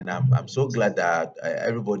And I'm so glad that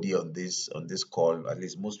everybody on this call, at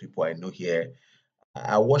least most people I know here,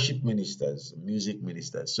 are worship ministers, music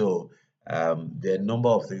ministers. So there are a number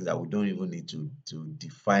of things that we don't even need to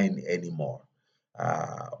define anymore.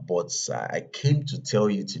 But I came to tell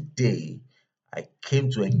you today, I came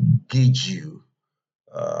to engage you,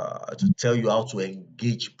 to tell you how to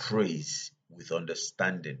engage praise with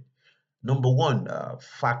understanding. Number one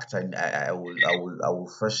fact I will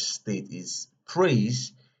first state is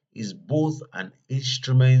praise is both an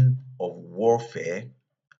instrument of warfare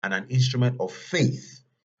and an instrument of faith.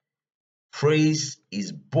 Praise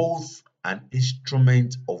is both an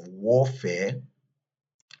instrument of warfare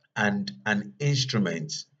and an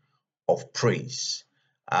instrument of praise.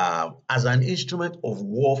 As an instrument of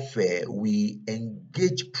warfare, we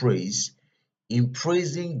engage praise in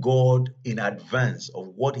praising God in advance of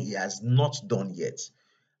what He has not done yet.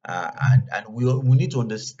 And we need to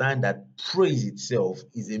understand that praise itself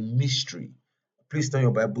is a mystery. Please turn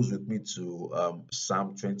your Bibles with me to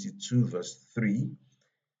Psalm 22, verse 3.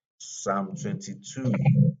 Psalm 22,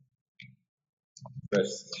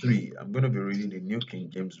 verse 3. I'm going to be reading the New King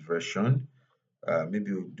James Version.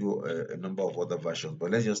 Maybe we'll do a number of other versions, but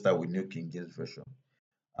let's just start with New King James Version.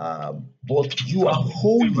 But you are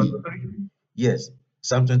holy. Yes,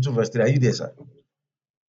 Psalm 22, verse 3. Are you there, sir?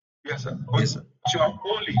 Yes, sir. Yes, sir. But you are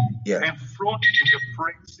holy, Yeah. enthroned in the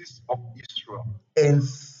praises of Israel.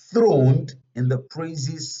 Enthroned in the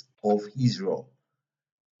praises of Israel.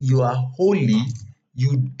 You are holy.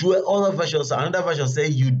 You dwell. Other versions, another version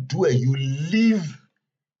says you dwell. You live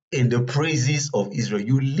in the praises of Israel.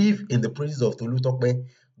 You live in the praises of Tolutokpe.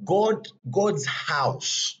 God's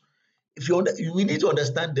house. We need to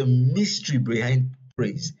understand the mystery behind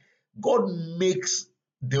praise. God makes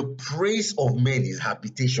the praise of men his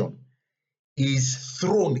habitation. His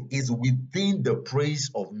throne is within the praise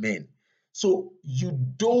of men. So you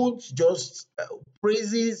don't just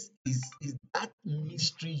praises is that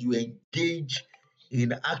mystery you engage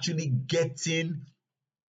in actually getting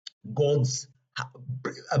God's,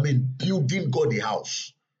 building God a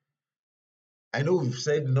house. I know we've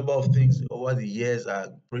said a number of things over the years.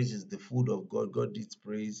 Praise is the food of God. God eats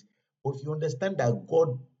praise. But if you understand that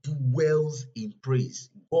God dwells in praise,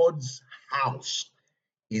 God's house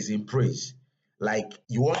is in praise. Like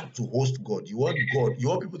you want to host God, you want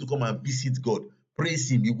people to come and visit God, praise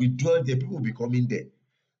Him. You will dwell there. People will be coming there.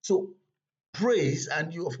 So praise,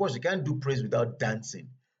 and you of course you can't do praise without dancing.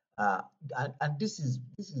 And this is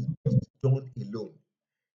best done alone.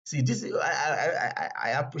 See, this is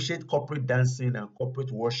I appreciate corporate dancing and corporate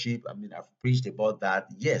worship. I mean, I've preached about that,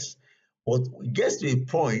 yes. But it gets to a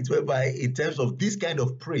point whereby, in terms of this kind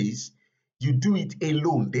of praise, you do it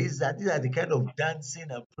alone. These are the kind of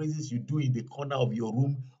dancing and praises you do in the corner of your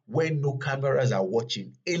room when no cameras are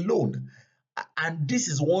watching, alone. And this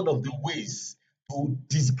is one of the ways to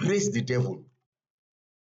disgrace the devil.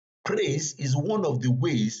 Praise is one of the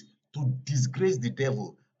ways to disgrace the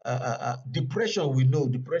devil. Depression, we know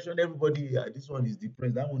depression, everybody, this one is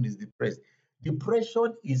depressed, that one is depressed.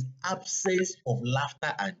 Depression is absence of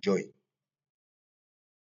laughter and joy.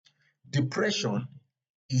 Depression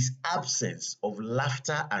is absence of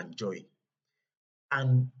laughter and joy.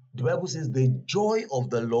 And the Bible says, the joy of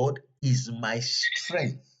the Lord is my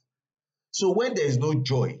strength. So when there is no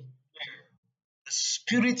joy, the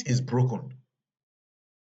spirit is broken.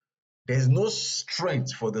 There's no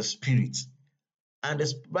strength for the spirit. And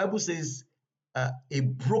the Bible says, a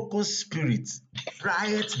broken spirit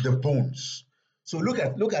drieth the bones. So look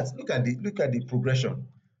at the progression.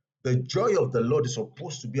 The joy of the Lord is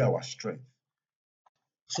supposed to be our strength.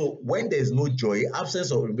 So when there is no joy,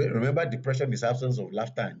 absence of, remember, depression is absence of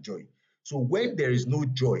laughter and joy. So when there is no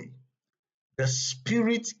joy, the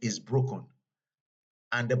spirit is broken.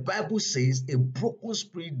 And the Bible says a broken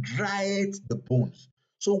spirit drieth the bones.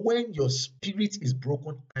 So when your spirit is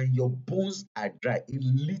broken and your bones are dry, it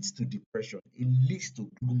leads to depression, it leads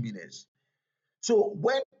to gloominess. So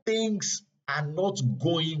when things are not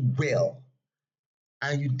going well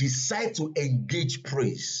and you decide to engage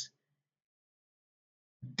praise,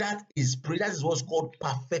 that is praise. That is what's called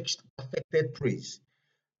perfected praise.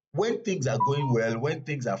 When things are going well, when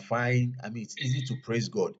things are fine, I mean, it's easy to praise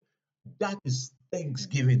God. That is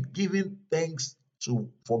thanksgiving, giving thanks to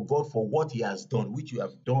for God for what He has done, which you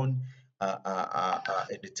have done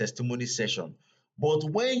in the testimony session. But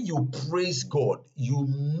when you praise God, you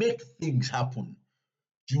make things happen.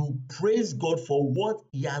 You praise God for what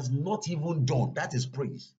He has not even done. That is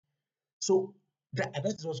praise. So that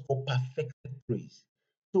is what's called perfected praise.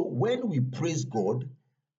 So when we praise God,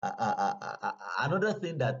 another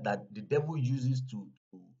thing that the devil uses to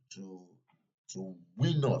to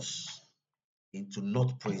win us into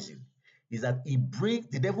not praising is that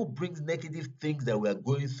the devil brings negative things that we are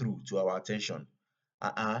going through to our attention.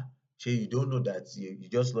 Shay, you don't know that you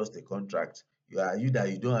just lost a contract. You that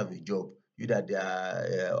you don't have a job. You that they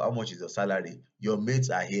are, how much is your salary? Your mates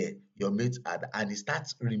are here. Your mates are, and it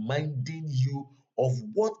starts reminding you of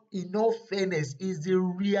what, in all fairness, is the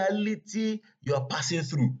reality you are passing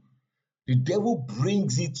through. The devil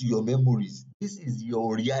brings it to your memories. This is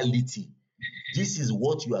your reality. This is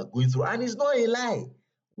what you are going through, and it's not a lie.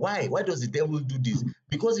 Why does the devil do this?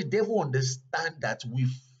 Because the devil understands that we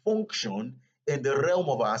function in the realm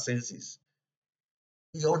of our senses.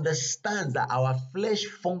 He understands that our flesh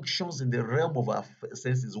functions in the realm of our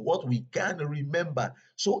senses, what we can remember.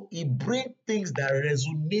 So he brings things that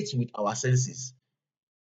resonate with our senses.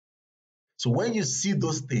 So when you see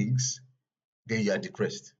those things, then you are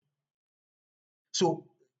depressed. So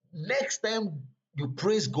next time you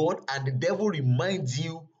praise God and the devil reminds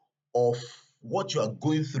you of what you are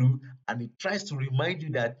going through, and he tries to remind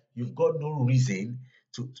you that you've got no reason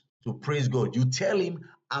to, to praise God, you tell him,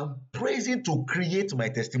 I'm praising to create my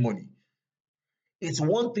testimony. It's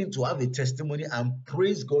one thing to have a testimony and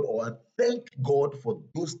praise God or thank God for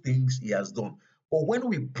those things he has done. But when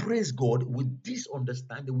we praise God with this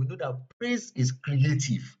understanding, we know that praise is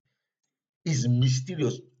creative, is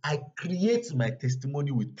mysterious. I create my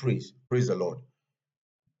testimony with praise. Praise the Lord.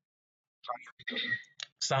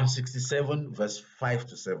 Psalm 67, verse 5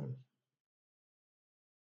 to 7.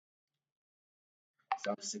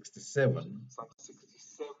 Psalm 67, Psalm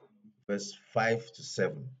 67. verse 5 to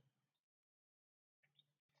 7.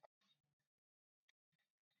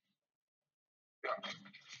 Yeah.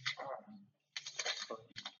 Um, sorry.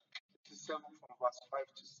 67 from verse 5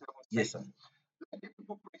 to 7 Yes, sir. says, let the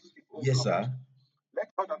people praise you, O Yes, God. sir. Let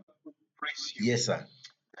other people praise you. Yes, sir.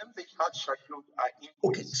 Them the heart shall gloat are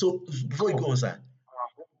Okay, increase. so before you God, go on, sir, our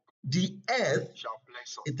hope the earth, shall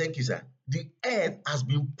bless us. thank you, sir. The earth has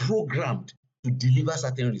been programmed to deliver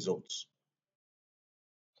certain results.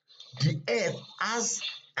 The earth has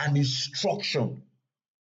an instruction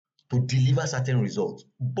to deliver certain results,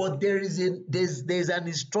 but there's an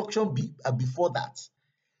instruction before that.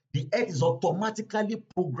 The earth is automatically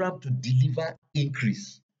programmed to deliver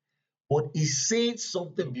increase, but it's saying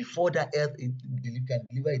something before that earth can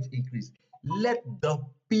deliver its increase. Let the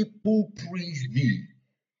people praise thee.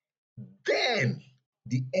 Then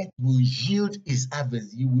the earth will yield its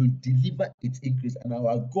harvest. He will deliver its increase, and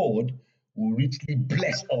our God will richly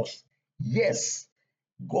bless us. Yes,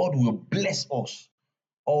 God will bless us.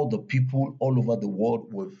 All the people all over the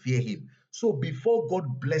world will fear him. So before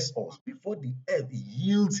God bless us, before the earth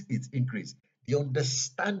yields its increase, the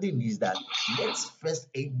understanding is that let's first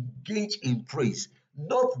engage in praise.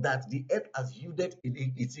 Not that the earth has yielded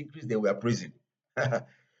its increase, then we are praising.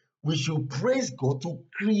 We should praise God to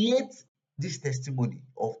create this testimony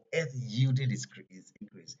of earth yielding its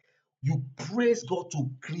increase. You praise God to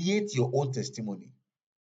create your own testimony.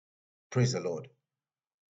 Praise the Lord.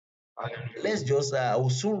 Hallelujah. Let's just, I will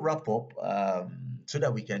soon wrap up so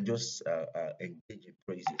that we can just engage in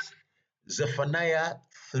praises. Zephaniah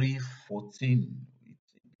 3:14.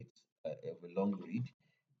 It's a long read.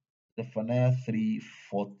 Zephaniah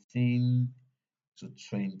 3:14 to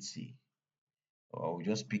 20. I'll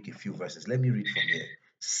just pick a few verses. Let me read from here.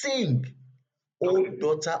 Sing, O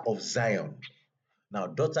daughter of Zion. Now,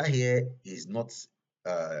 daughter here is not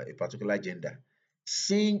a particular gender.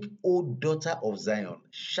 Sing, O daughter of Zion.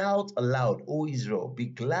 Shout aloud, O Israel. Be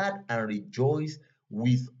glad and rejoice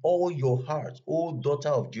with all your heart, O daughter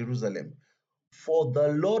of Jerusalem. For the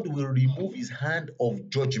Lord will remove his hand of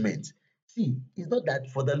judgment. See, it's not that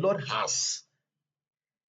for the Lord has.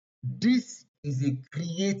 This is a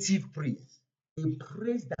creative praise. A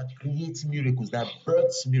praise that creates miracles, that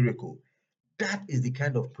births miracle. That is the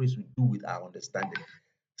kind of praise we do with our understanding.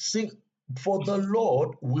 Sing, for the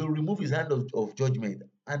Lord will remove his hand of judgment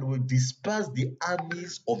and will disperse the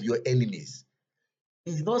armies of your enemies.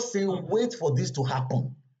 He's not saying wait for this to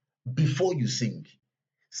happen before you sing.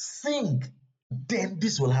 Sing, then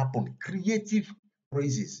this will happen. Creative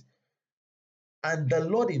praises. And the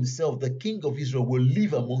Lord himself, the King of Israel, will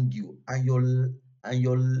live among you, and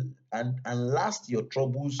last your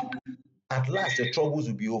troubles, at last your troubles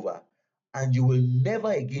will be over, and you will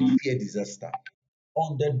never again fear disaster.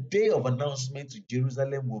 On the day of announcement to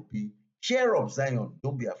Jerusalem will be, cheer up, Zion,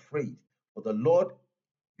 don't be afraid, for the Lord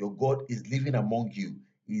your God is living among you.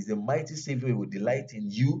 He is a mighty Savior. He will delight in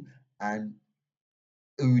you, and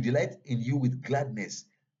he will delight in you with gladness.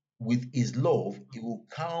 With his love, he will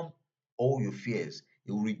calm all your fears.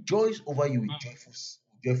 He will rejoice over you with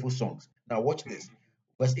joyful songs. Now, watch this.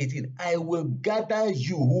 Verse 18, I will gather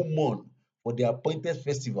you who mourn for the appointed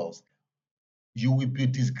festivals. You will be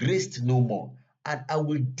disgraced no more. And I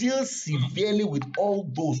will deal severely with all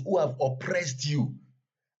those who have oppressed you.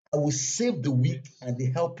 I will save the weak and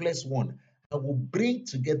the helpless one. I will bring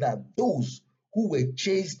together those who were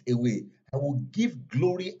chased away. I will give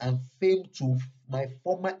glory and fame to my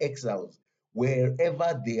former exiles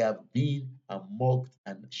wherever they have been and mocked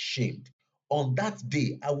and shamed. On that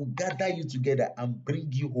day, I will gather you together and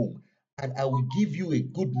bring you home, and I will give you a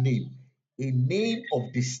good name, a name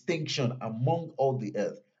of distinction among all the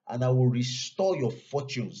earth, and I will restore your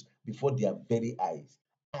fortunes before their very eyes.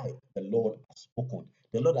 I, the Lord, have spoken.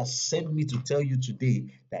 The Lord has sent me to tell you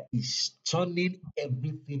today that He's turning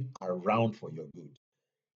everything around for your good.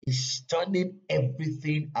 He's turning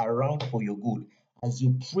everything around for your good. As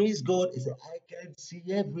you praise God, He said, I can see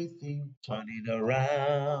everything turning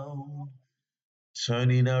around,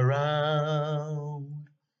 turning around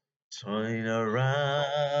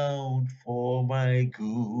for my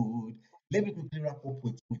good. Let me quickly wrap up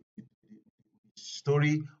with the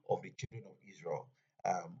story of the children of Israel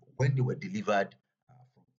when they were delivered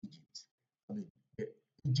from Egypt. I mean,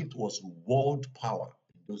 Egypt was world power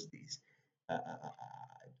in those days.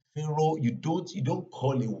 Pharaoh, you don't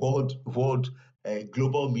call a world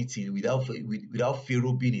global meeting without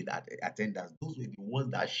Pharaoh being in attendance. Those were the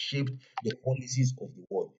ones that shaped the policies of the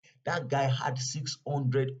world. That guy had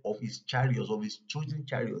 600 of his chariots, of his chosen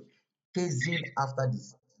chariots, chasing after the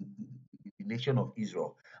nation of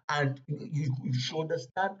Israel. And you should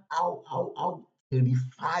understand how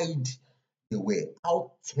terrified they were,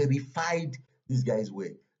 how terrified these guys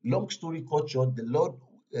were. Long story cut short, the Lord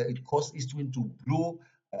it caused east wind to blow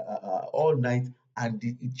all night, and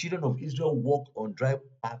the children of Israel walked on dry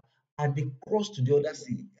path, and they crossed to the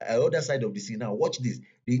other side of the sea. Now, watch this: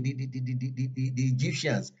 the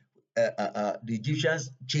Egyptians, the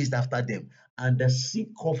Egyptians chased after them, and the sea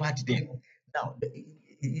covered them. Now,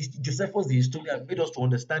 Josephus, the historian, made us to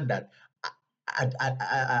understand that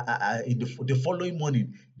in the following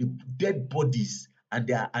morning, the dead bodies and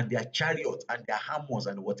their chariots and their hammers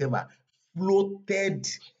and whatever floated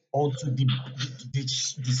onto the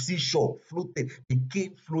seashore. Floated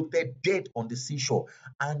dead on the seashore.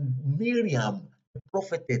 And Miriam, the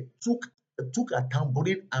prophetess, took a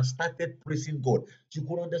tambourine and started praising God. You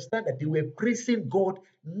could understand that they were praising God,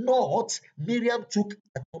 not Miriam took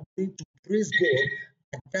a tambourine to praise God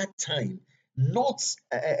at that time, not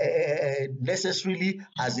necessarily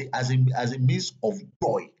as a means of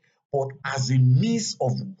joy, but as a means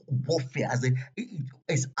of warfare.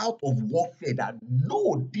 It's out of warfare that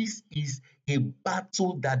no, this is a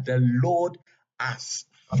battle that the Lord has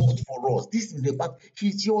fought for us. This is a battle.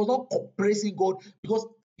 She was not praising God because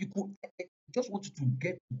you could. I just want you to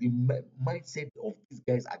get the mindset of these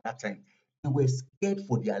guys at that time. They were scared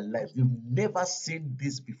for their lives. They've never seen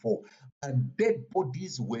this before, and dead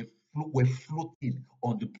bodies were floating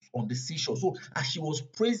on the seashore. So as she was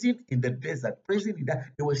praising in the desert, praising in that,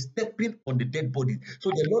 they were stepping on the dead bodies. So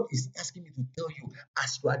the Lord is asking me to tell you,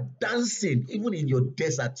 as you are dancing, even in your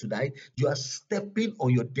desert tonight, you are stepping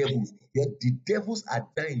on your devils. The devils are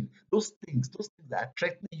dying. Those things that are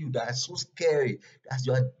threatening you, that are so scary, as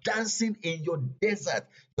you are dancing in your desert,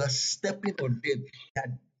 you are stepping on them. They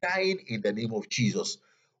are dying in the name of Jesus.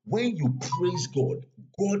 When you praise God,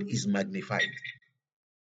 God is magnified.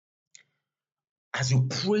 As you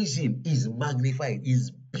praise Him, He's magnified,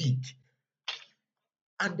 He's big.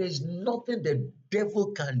 And there's nothing the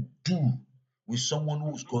devil can do with someone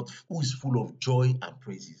who is full of joy and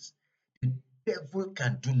praises. The devil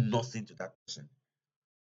can do nothing to that person.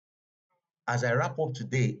 As I wrap up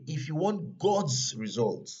today, if you want God's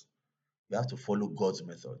results, you have to follow God's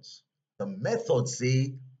methods. The methods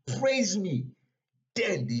say, praise me,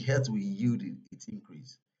 then the health will yield its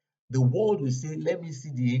increase. The world will say, let me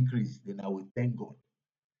see the increase, then I will thank God.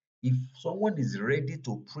 If someone is ready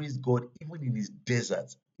to praise God, even in his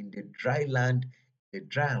desert, in the dry land, the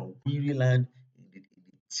dry and weary land, in the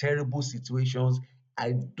terrible situations,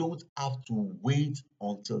 I don't have to wait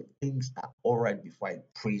until things are all right before I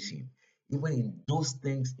praise Him. Even in those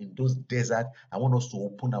things, in those deserts, I want us to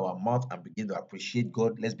open our mouth and begin to appreciate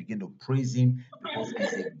God. Let's begin to praise Him because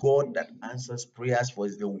He's a God that answers prayers, for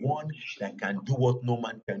He's the one that can do what no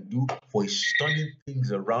man can do, for He's turning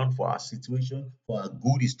things around for our situation, for our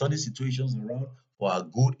good. He's turning situations around for our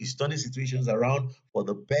good. He's turning situations around for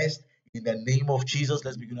the best. In the name of Jesus,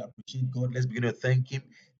 let's begin to appreciate God. Let's begin to thank Him.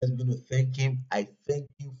 Let's begin to thank Him. I thank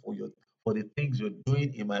you for the things you're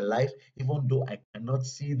doing in my life, even though I cannot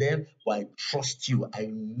see them, but I trust you.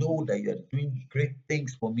 I know that you're doing great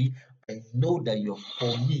things for me. I know that you're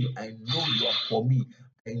for me. I know you are for me.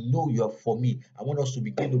 I know you are for me. I want us to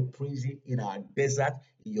begin to praise Him in our desert.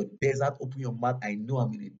 In your desert, open your mouth. I know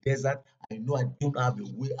I'm in a desert. I know I don't have a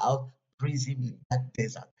way out. Praise Him in that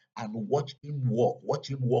desert and watch Him walk. Watch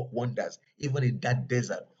Him work wonders, even in that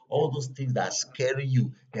desert. All those things that are scaring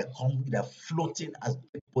you, they're floating as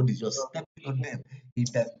dead bodies. You're stepping on them in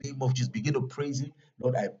the name of Jesus. Begin to praise Him.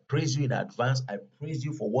 Lord, I praise you in advance. I praise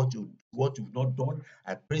you for what you've not done.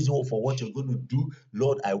 I praise you for what you're going to do.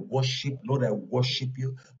 Lord, I worship. Lord, I worship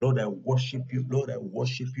you. Lord, I worship you. Lord, I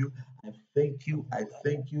worship you. I thank you. I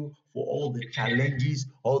thank you for all the challenges,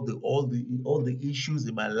 all the issues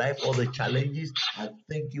in my life, all the challenges. I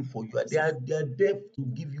thank you for you. They are there to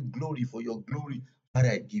give you glory for your glory. Father,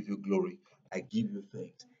 I give you glory. I give you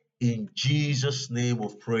thanks. In Jesus' name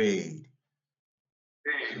we've prayed.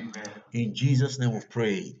 Amen. In Jesus' name we've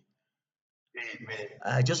prayed. Amen.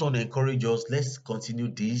 I just want to encourage us. Let's continue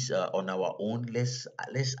this on our own. Let's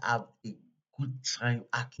have a good time,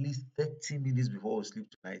 at least 30 minutes before we sleep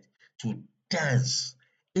tonight, to dance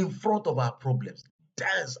in front of our problems.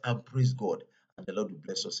 Dance and praise God, and the Lord will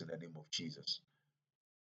bless us in the name of Jesus.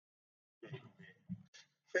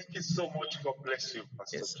 Thank you so much. God bless you,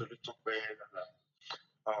 Pastor Yes, sir. Tolutope.